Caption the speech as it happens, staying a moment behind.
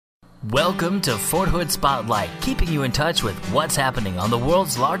Welcome to Fort Hood Spotlight, keeping you in touch with what's happening on the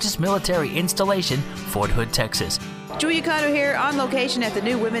world's largest military installation, Fort Hood, Texas. Julia Connor here on location at the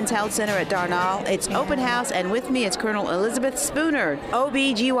new Women's Health Center at Darnall. It's open house, and with me is Colonel Elizabeth Spooner,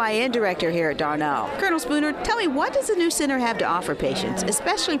 OB/GYN Director here at Darnall. Colonel Spooner, tell me, what does the new center have to offer patients,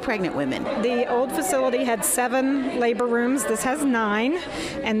 especially pregnant women? The old facility had 7 labor rooms. This has 9,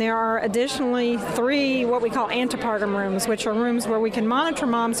 and there are additionally 3 what we call antepartum rooms, which are rooms where we can monitor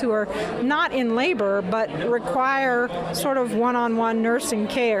moms who are not in labor but require sort of one-on-one nursing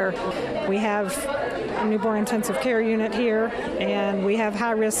care. We have a newborn intensive care unit here, and we have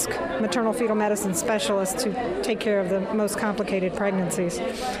high-risk maternal fetal medicine specialists who take care of the most complicated pregnancies.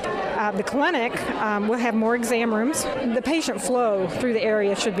 The clinic will have more exam rooms. The patient flow through the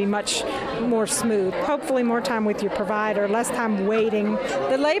area should be much more smooth. Hopefully more time with your provider, less time waiting.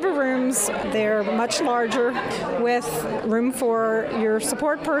 The labor rooms, they're much larger with room for your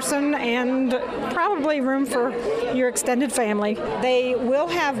support person and probably room for your extended family. They will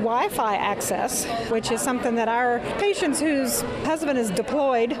have Wi-Fi access, which is something that our patients whose husband is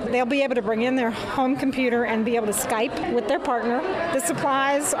deployed, they'll be able to bring in their home computer and be able to Skype with their partner. The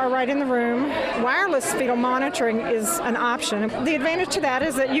supplies are right in the room. Wireless fetal monitoring is an option. The advantage to that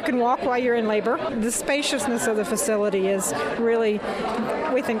is that you can walk while you're in labor. The spaciousness of the facility is really,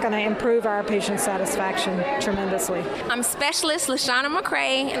 we think, going to improve our patient satisfaction tremendously. I'm Specialist LaShawna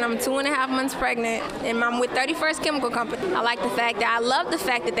McCray, and I'm 2.5 months pregnant, and I'm with 31st Chemical Company. I like the fact that, I love the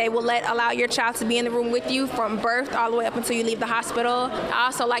fact that they will allow your child to be in the room with you from birth all the way up until you leave the hospital. I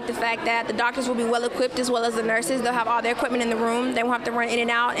also like the fact that the doctors will be well equipped as well as the nurses. They'll have all their equipment in the room. They won't have to run in and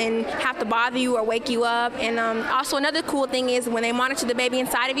out and have to bother you or wake you up. And also another cool thing is when they monitor the baby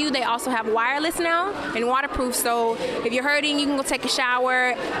inside of you, they also have wireless now and waterproof. So if you're hurting, you can go take a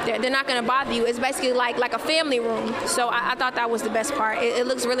shower. They're not going to bother you. It's basically like a family room. So I thought that was the best part. It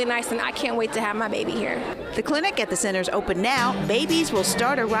looks really nice, and I can't wait to have my baby here. The clinic at the center is open now. Babies will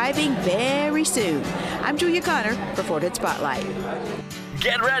start arriving very soon. I'm Julia Connor for Fort Hood Spotlight.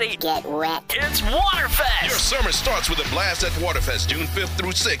 Get ready. Get wet. It's Waterfest. Your summer starts with a blast at Waterfest, June 5th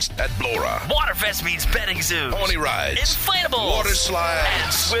through 6th at Blora. Waterfest means petting zoos, Pony rides, inflatables, water slides,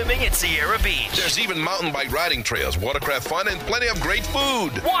 and swimming at Sierra Beach. There's even mountain bike riding trails, watercraft fun, and plenty of great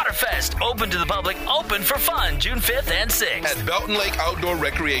food. Waterfest, open to the public, open for fun, June 5th and 6th. At Belton Lake Outdoor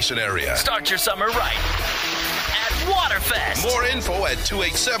Recreation Area. Start your summer right at Waterfest. More info at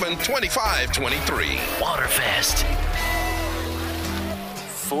 287-2523. Waterfest.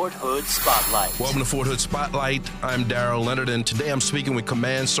 Fort Hood Spotlight. Welcome to Fort Hood Spotlight. I'm Darrell Leonard, and today I'm speaking with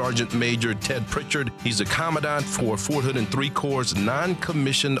Command Sergeant Major Ted Pritchard. He's the Commandant for Fort Hood and 3 Corps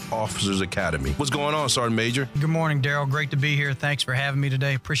Non-Commissioned Officers Academy. What's going on, Sergeant Major? Good morning, Darrell. Great to be here. Thanks for having me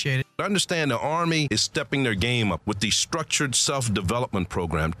today. Appreciate it. I understand the Army is stepping their game up with the Structured Self-Development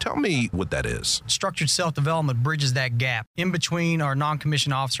Program. Tell me what that is. Structured self-development bridges that gap in between our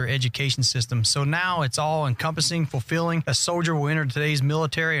non-commissioned officer education system. So now it's all encompassing, fulfilling. A soldier will enter today's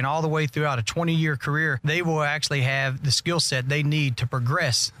military, and all the way throughout a 20-year career, they will actually have the skill set they need to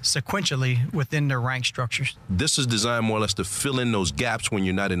progress sequentially within their rank structures. This is designed more or less to fill in those gaps when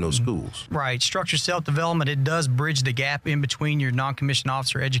you're not in those schools. Right. Structured self-development, it does bridge the gap in between your non-commissioned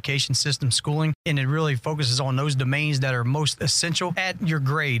officer education system schooling, and it really focuses on those domains that are most essential at your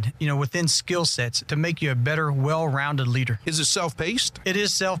grade, within skill sets to make you a better, well-rounded leader. Is it self-paced? It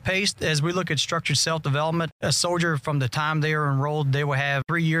is self-paced. As we look at structured self-development, a soldier from the time they are enrolled, they will have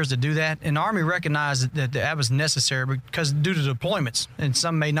 3 years to do that. And the Army recognized that was necessary because due to deployments, and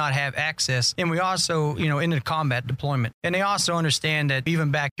some may not have access. And we also, into combat deployment. And they also understand that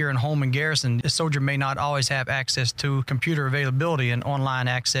even back here in home and garrison, a soldier may not always have access to computer availability and online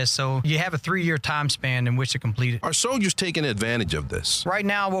access. So you have a 3-year time span in which to complete it. Are soldiers taking advantage of this? Right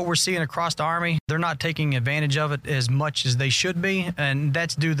now, what we're seeing across the Army, they're not taking advantage of it as much as they should be. And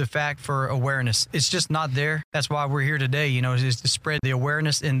that's due to the fact for awareness. It's just not there. That's why we're here today, is to spread the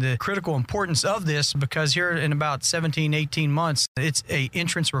awareness and the critical importance of this, because here in about 17, 18 months, it's a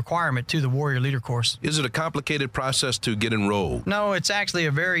entrance requirement to the Warrior Leader course. Is it a complicated process to get enrolled? No, it's actually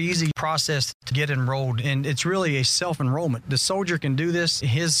a very easy process to get enrolled, and it's really a self-enrollment. The soldier can do this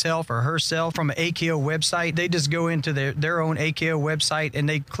himself or herself from an AKO website. They just go into their own AKO website and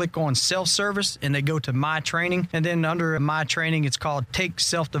they click on self-service and they go to My Training, and then under My Training, it's called Take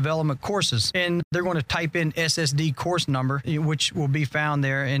Self-Development Courses, and they're going to type in SSD course number, which will be found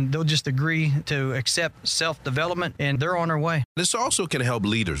there, and they'll just agree to accept self-development, and they're on their way. This also can help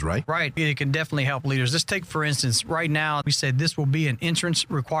leaders, right? Right. It can definitely help leaders. Let's take, for instance, right now, we said this will be an entrance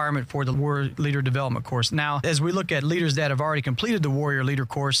requirement for the Warrior Leader Development course. Now, as we look at leaders that have already completed the Warrior Leader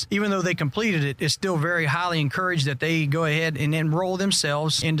course, course, even though they completed it, it's still very highly encouraged that they go ahead and enroll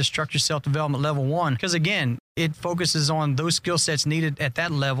themselves into Structured Self-Development Level 1. Because again, it focuses on those skill sets needed at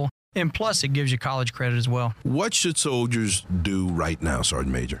that level. And plus, it gives you college credit as well. What should soldiers do right now,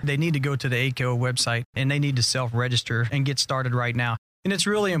 Sergeant Major? They need to go to the AKO website, and they need to self-register and get started right now. And it's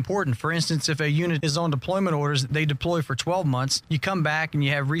really important. For instance, if a unit is on deployment orders, they deploy for 12 months. You come back and you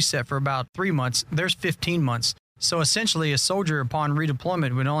have reset for about 3 months. There's 15 months. So essentially, a soldier upon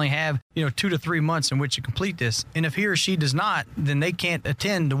redeployment would only have 2 to 3 months in which to complete this. And if he or she does not, then they can't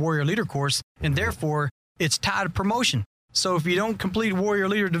attend the Warrior Leader course, and therefore it's tied to promotion. So if you don't complete Warrior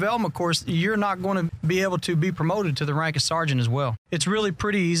Leader Development course, you're not going to be able to be promoted to the rank of sergeant as well. It's really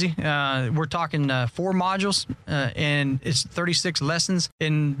pretty easy. We're talking 4 modules, and it's 36 lessons.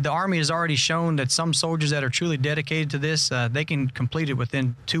 And the Army has already shown that some soldiers that are truly dedicated to this, they can complete it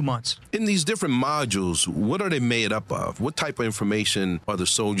within 2 months. In these different modules, what are they made up of? What type of information are the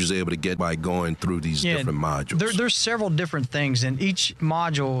soldiers able to get by going through these different modules? There's several different things, and each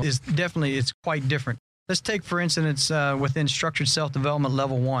module is it's quite different. Let's take, for instance, within Structured Self-Development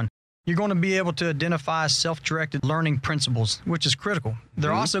Level 1. You're going to be able to identify self-directed learning principles, which is critical.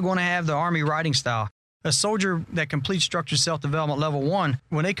 They're also going to have the Army writing style. A soldier that completes Structured Self-Development Level 1,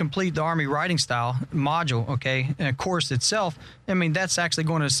 when they complete the Army writing style module, and course itself, that's actually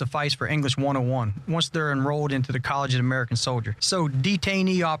going to suffice for English 101 once they're enrolled into the College of American Soldier. So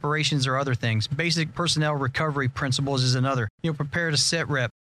detainee operations are other things. Basic personnel recovery principles is another. Prepare to set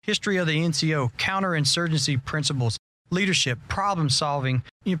rep. History of the NCO, counterinsurgency principles, leadership, problem solving,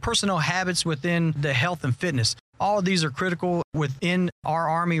 personnel habits within the health and fitness. All of these are critical within our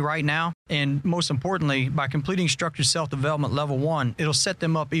Army right now. And most importantly, by completing Structured Self-Development Level 1, it'll set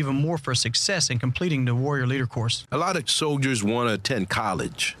them up even more for success in completing the Warrior Leader course. A lot of soldiers want to attend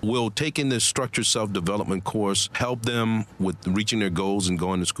college. Will taking this Structured Self-Development course help them with reaching their goals and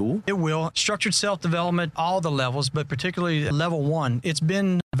going to school? It will. Structured Self-Development, all the levels, but particularly Level 1, it's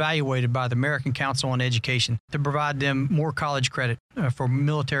been evaluated by the American Council on Education to provide them more college credit for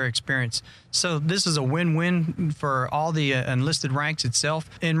military experience. So this is a win-win for all the enlisted ranks itself.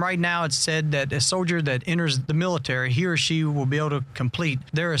 And right now it's said that a soldier that enters the military, he or she will be able to complete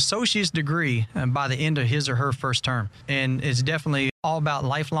their associate's degree by the end of his or her first term. And it's definitely all about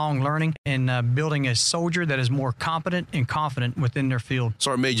lifelong learning and building a soldier that is more competent and confident within their field.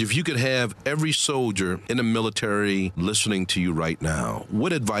 Sergeant Major, if you could have every soldier in the military listening to you right now,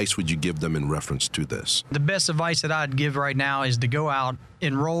 what advice would you give them in reference to this? The best advice that I'd give right now is to go out,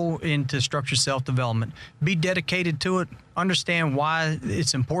 enroll into Structured Self-Development, be dedicated to it, understand why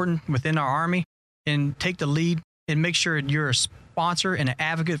it's important within our Army, and take the lead and make sure you're a sponsor and an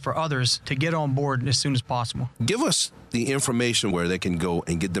advocate for others to get on board as soon as possible. Give us the information where they can go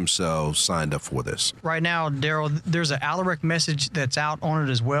and get themselves signed up for this. Right now, Darrell, there's an ALAREC message that's out on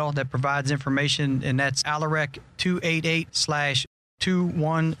it as well that provides information, and that's ALAREC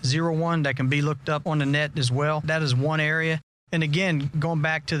 288/2101 that can be looked up on the net as well. That is one area. And again, going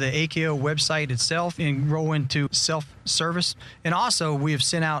back to the AKO website itself, enroll into self-service. And also, we have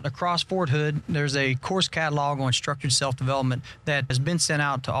sent out across Fort Hood, there's a course catalog on Structured Self-Development that has been sent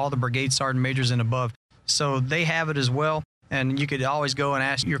out to all the brigade sergeant majors and above. So they have it as well. And you could always go and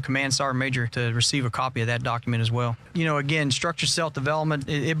ask your command sergeant major to receive a copy of that document as well. Again, Structured Self-Development,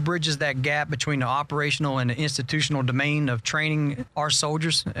 it bridges that gap between the operational and the institutional domain of training our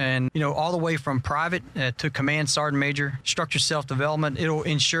soldiers. And, all the way from private to command sergeant major, Structured Self-Development, it'll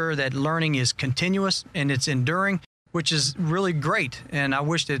ensure that learning is continuous and it's enduring, which is really great. And I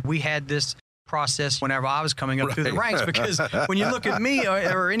wish that we had this process whenever I was coming up through the ranks, because when you look at me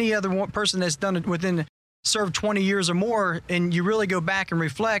or any other person that's done it within served 20 years or more, and you really go back and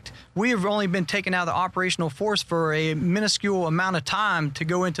reflect, we have only been taken out of the operational force for a minuscule amount of time to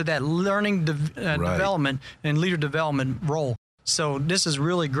go into that learning development and leader development role. So this is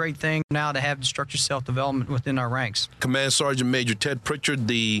really a great thing now to have Structured Self-Development within our ranks. Command Sergeant Major Ted Pritchard,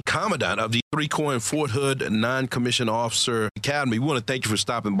 the Commandant of the 3 Corps and Fort Hood Non-Commissioned Officer Academy. We want to thank you for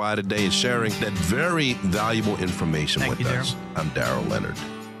stopping by today and sharing that very valuable information with us. I'm Darrell Leonard.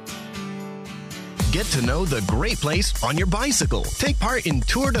 Get to know the great place on your bicycle. Take part in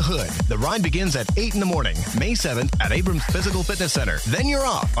Tour de Hood. The ride begins at 8 in the morning, May 7th at Abrams Physical Fitness Center. Then you're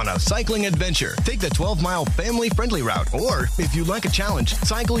off on a cycling adventure. Take the 12-mile family-friendly route, or if you like a challenge,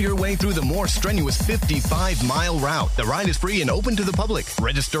 cycle your way through the more strenuous 55-mile route. The ride is free and open to the public.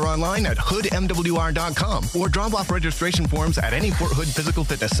 Register online at hoodmwr.com or drop off registration forms at any Fort Hood Physical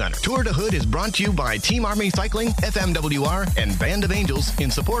Fitness Center. Tour de Hood is brought to you by Team Army Cycling, FMWR, and Band of Angels in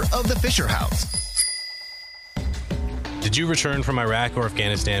support of the Fisher House. Did Did you return from Iraq or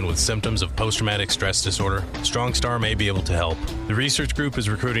Afghanistan with symptoms of post-traumatic stress disorder? Strong Star may be able to help. The research group is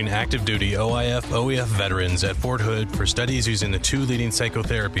recruiting active duty OIF, OEF veterans at Fort Hood for studies using the 2 leading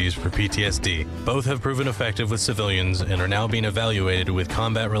psychotherapies for PTSD. Both have proven effective with civilians and are now being evaluated with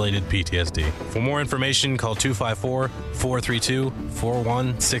combat-related PTSD. For more information, call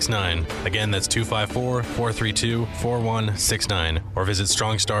 254-432-4169. Again, that's 254-432-4169, or visit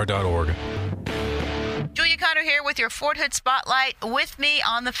strongstar.org. Julia Connor here with your Fort Hood Spotlight. With me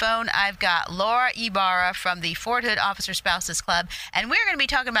on the phone, I've got Laura Ibarra from the Fort Hood Officer Spouses Club, and we're going to be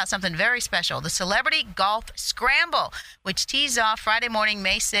talking about something very special, the Celebrity Golf Scramble, which tees off Friday morning,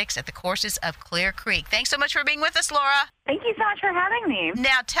 May 6th at the courses of Clear Creek. Thanks so much for being with us, Laura. Thank you so much for having me.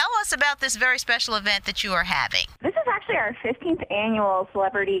 Now, tell us about this very special event that you are having. This is actually our 15th annual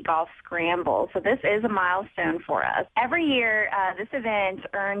Celebrity Golf Scramble, so this is a milestone for us. Every year, this event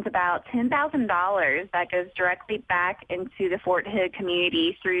earns about $10,000 that goes directly back into the Fort Hood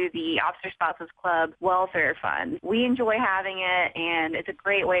community through the Officer Spouses Club Welfare Fund. We enjoy having it, and it's a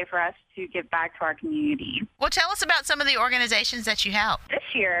great way for us to give back to our community. Well, tell us about some of the organizations that you help. This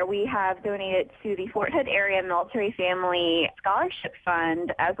year, we have donated to the Fort Hood Area Military Family Scholarship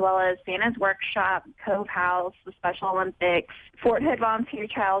Fund, as well as Santa's Workshop, Cove House, the Special Olympics, Fort Hood Volunteer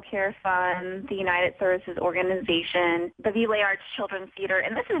Child Care Fund, the United Services Organization, the Ville Arts Children's Theater,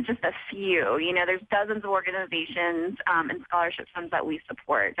 and this is just a few. You know, there's dozens of organizations and scholarship funds that we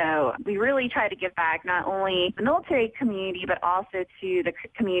support. So we really try to give back not only the military community, but also to the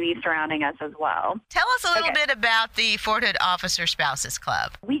community surrounding us as well. Tell us a little bit about the Fort Hood Officer Spouses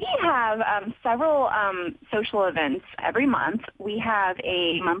Club. We have several social events every month. We have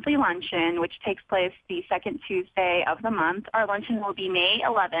a monthly luncheon, which takes place the second Tuesday of the month. Our luncheon will be May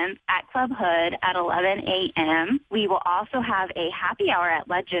 11th at Club Hood at 11 a.m. We will also have a happy hour at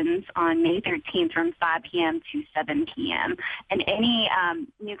Legends on May 13th from 5 p.m. to 7 p.m. And any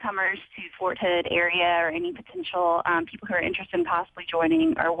newcomers to Fort Hood area or any potential people who are interested in possibly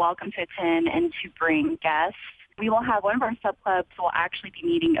joining are welcome to attend and to bring guests. We will have one of our subclubs will actually be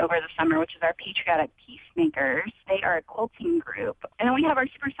meeting over the summer, which is our Patriotic Peacemakers. They are a quilting group. And then we have our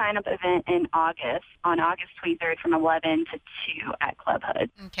Super Sign-Up event in August, on August 23rd from 11 to 2 at Club Hood.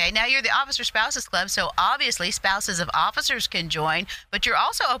 Okay, now you're the Officer Spouses Club, so obviously spouses of officers can join, but you're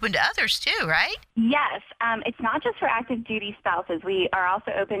also open to others too, right? Yes, it's not just for active duty spouses. We are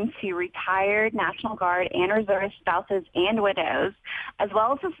also open to retired National Guard and Reservist spouses and widows, as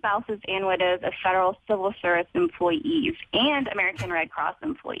well as the spouses and widows of federal civil service employees and American Red Cross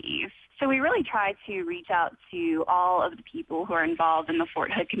employees. So we really try to reach out to all of the people who are involved in the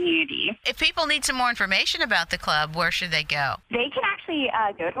Fort Hood community. If people need some more information about the club, where should they go? They can actually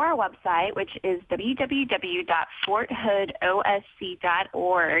go to our website, which is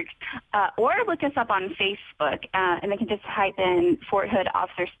www.forthoodosc.org, or look us up on Facebook, and they can just type in Fort Hood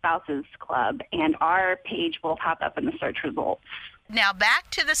Officer Spouses Club, and our page will pop up in the search results. Now, back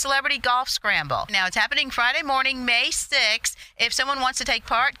to the Celebrity Golf Scramble. Now, it's happening Friday morning, May 6th. If someone wants to take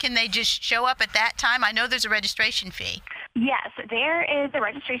part, can they just show up at that time? I know there's a registration fee. Yes, there is a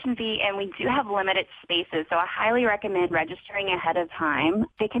registration fee, and we do have limited spaces, so I highly recommend registering ahead of time.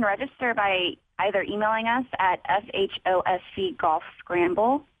 They can register by either emailing us at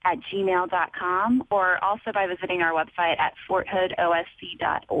FHOSCGolfScramble@gmail.com or also by visiting our website at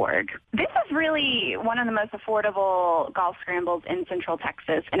forthoodosc.org. This is really one of the most affordable golf scrambles in Central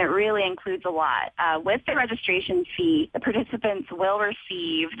Texas, and it really includes a lot. With the registration fee, the participants will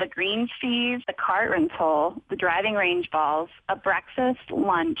receive the greens fees, the cart rental, the driving range balls, a breakfast,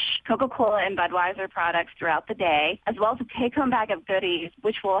 lunch, Coca-Cola and Budweiser products throughout the day, as well as a take-home bag of goodies,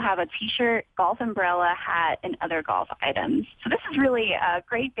 which will have a T-shirt, golf umbrella, hat, and other golf items. So this is really a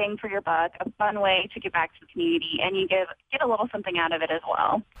great bang for your buck, a fun way to give back to the community, and you get a little something out of it as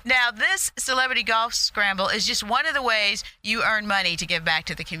well. Now, this Celebrity Golf Scramble is just one of the ways you earn money to give back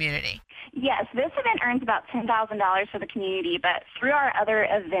to the community. Yes, this event earns about $10,000 for the community, but through our other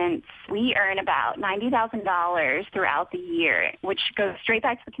events, we earn about $90,000 throughout the year, which goes straight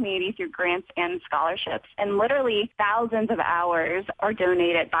back to the community through grants and scholarships. And literally thousands of hours are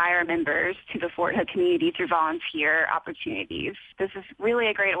donated by our members to the Fort Hood community through volunteer opportunities. This is really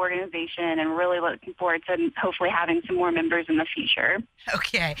a great organization, and really looking forward to hopefully having some more members in the future.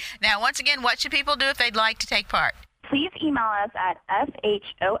 Okay. Now, once again, what should people do if they'd like to take part? please email us at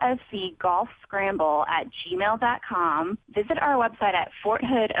FHOSCGolfScramble@gmail.com. Visit our website at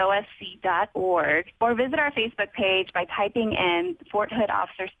FortHoodOSC.org or visit our Facebook page by typing in Fort Hood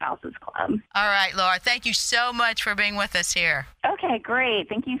Officer Spouses Club. All right, Laura, thank you so much for being with us here. Okay, great.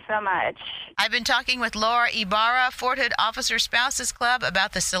 Thank you so much. I've been talking with Laura Ibarra, Fort Hood Officer Spouses Club,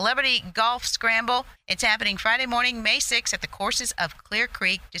 about the Celebrity Golf Scramble. It's happening Friday morning, May 6th at the courses of Clear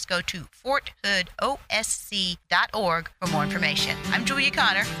Creek. Just go to FortHoodOSC.org for more information. I'm Julia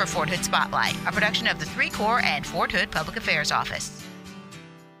Connor for Fort Hood Spotlight, a production of the 3 Corps and Fort Hood Public Affairs Office.